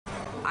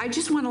I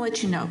just want to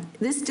let you know,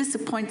 this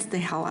disappoints the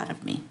hell out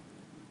of me.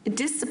 It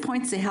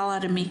disappoints the hell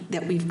out of me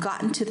that we've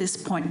gotten to this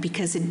point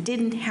because it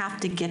didn't have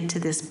to get to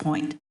this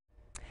point.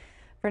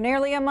 For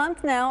nearly a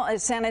month now, a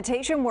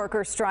sanitation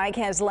worker strike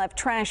has left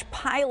trash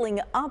piling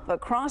up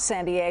across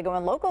San Diego,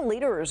 and local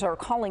leaders are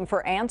calling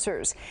for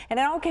answers. And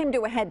it all came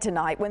to a head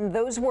tonight when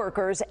those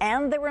workers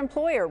and their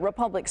employer,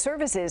 Republic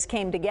Services,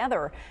 came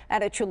together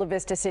at a Chula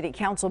Vista City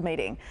Council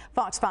meeting.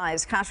 Fox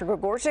 5's Kasha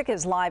Gregorczyk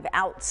is live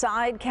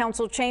outside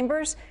council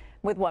chambers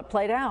with what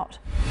played out.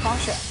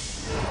 Kasha.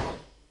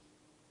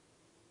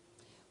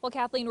 Well,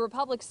 Kathleen,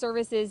 Republic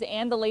Services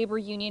and the labor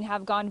union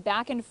have gone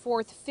back and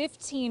forth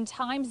 15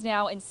 times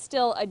now, and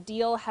still a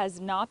deal has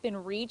not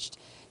been reached.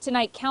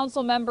 Tonight,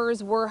 council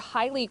members were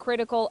highly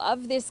critical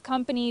of this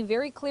company,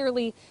 very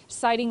clearly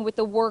siding with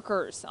the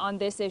workers on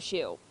this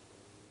issue.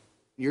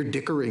 You're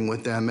dickering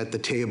with them at the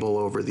table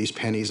over these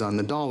pennies on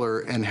the dollar,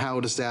 and how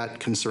does that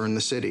concern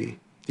the city?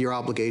 Your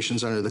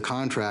obligations under the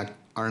contract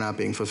are not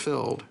being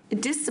fulfilled.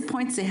 It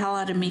disappoints the hell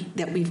out of me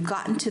that we've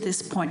gotten to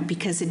this point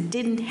because it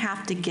didn't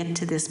have to get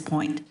to this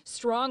point.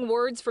 Strong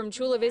words from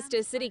Chula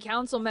Vista City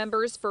Council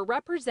members for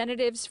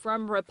representatives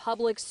from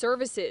Republic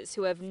Services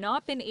who have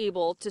not been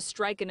able to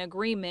strike an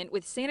agreement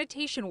with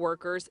sanitation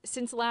workers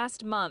since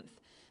last month.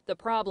 The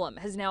problem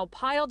has now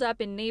piled up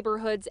in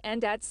neighborhoods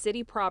and at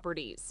city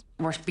properties.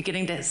 We're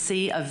beginning to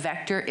see a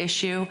vector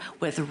issue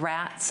with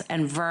rats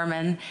and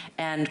vermin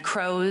and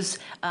crows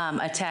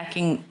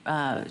attacking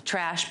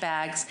trash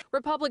bags.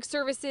 Republic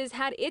Services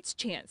had its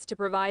chance to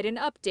provide an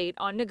update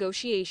on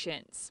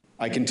negotiations.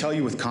 I can tell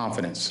you with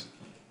confidence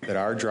that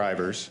our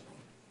drivers,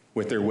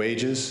 with their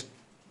wages,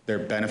 their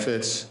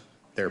benefits,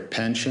 their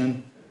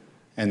pension,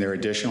 and their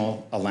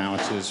additional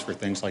allowances for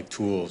things like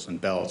tools and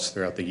belts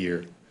throughout the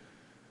year,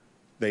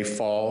 they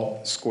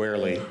fall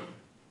squarely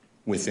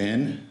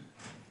within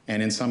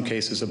and in some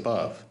cases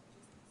above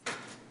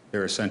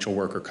their essential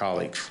worker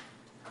colleagues.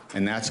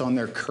 And that's on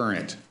their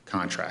current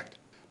contract.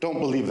 Don't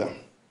believe them.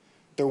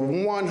 They're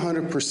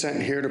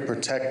 100% here to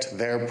protect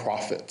their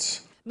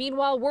profits.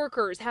 Meanwhile,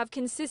 workers have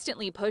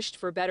consistently pushed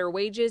for better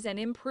wages and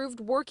improved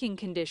working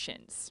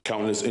conditions.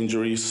 Countless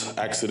injuries,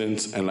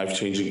 accidents, and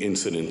life-changing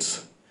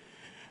incidents.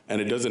 And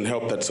it doesn't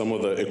help that some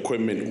of the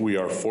equipment we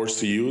are forced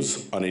to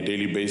use on a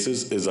daily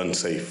basis is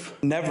unsafe.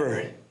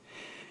 Never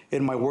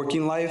in my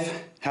working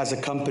life has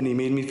a company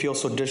made me feel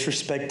so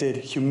disrespected,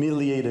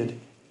 humiliated,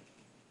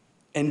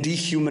 and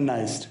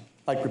dehumanized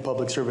like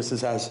Republic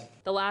Services has.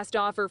 The last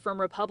offer from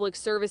Republic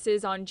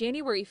Services on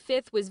January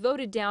 5th was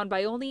voted down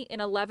by only an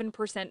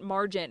 11%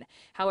 margin.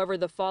 However,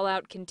 the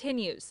fallout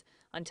continues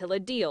until a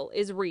deal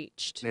is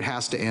reached. It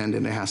has to end,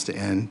 and it has to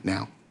end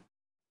now.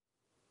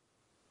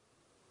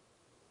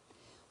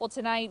 Well,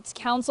 tonight,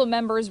 council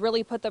members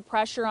really put the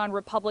pressure on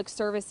Republic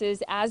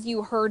Services, as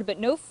you heard, but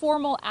no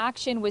formal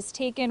action was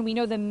taken. We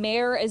know the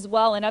mayor as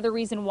well. Another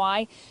reason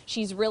why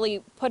she's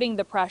really putting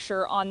the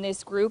pressure on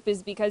this group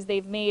is because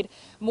they've made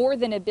more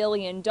than $1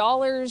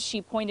 billion.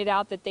 She pointed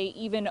out that they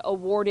even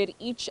awarded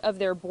each of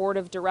their board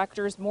of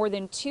directors more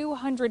than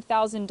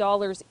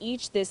 $200,000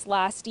 each this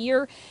last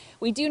year.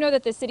 We do know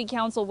that the city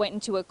council went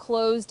into a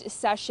closed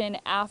session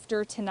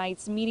after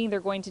tonight's meeting.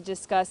 They're going to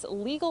discuss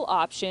legal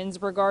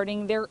options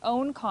regarding their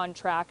own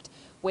contract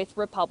with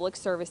Republic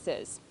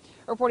Services.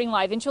 Reporting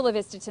live in Chula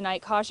Vista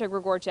tonight, Kasha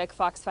Gregorczyk,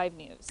 Fox 5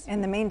 News.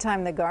 In the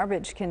meantime, the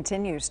garbage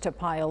continues to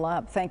pile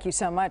up. Thank you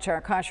so much, our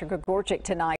Kasha Gregorczyk tonight.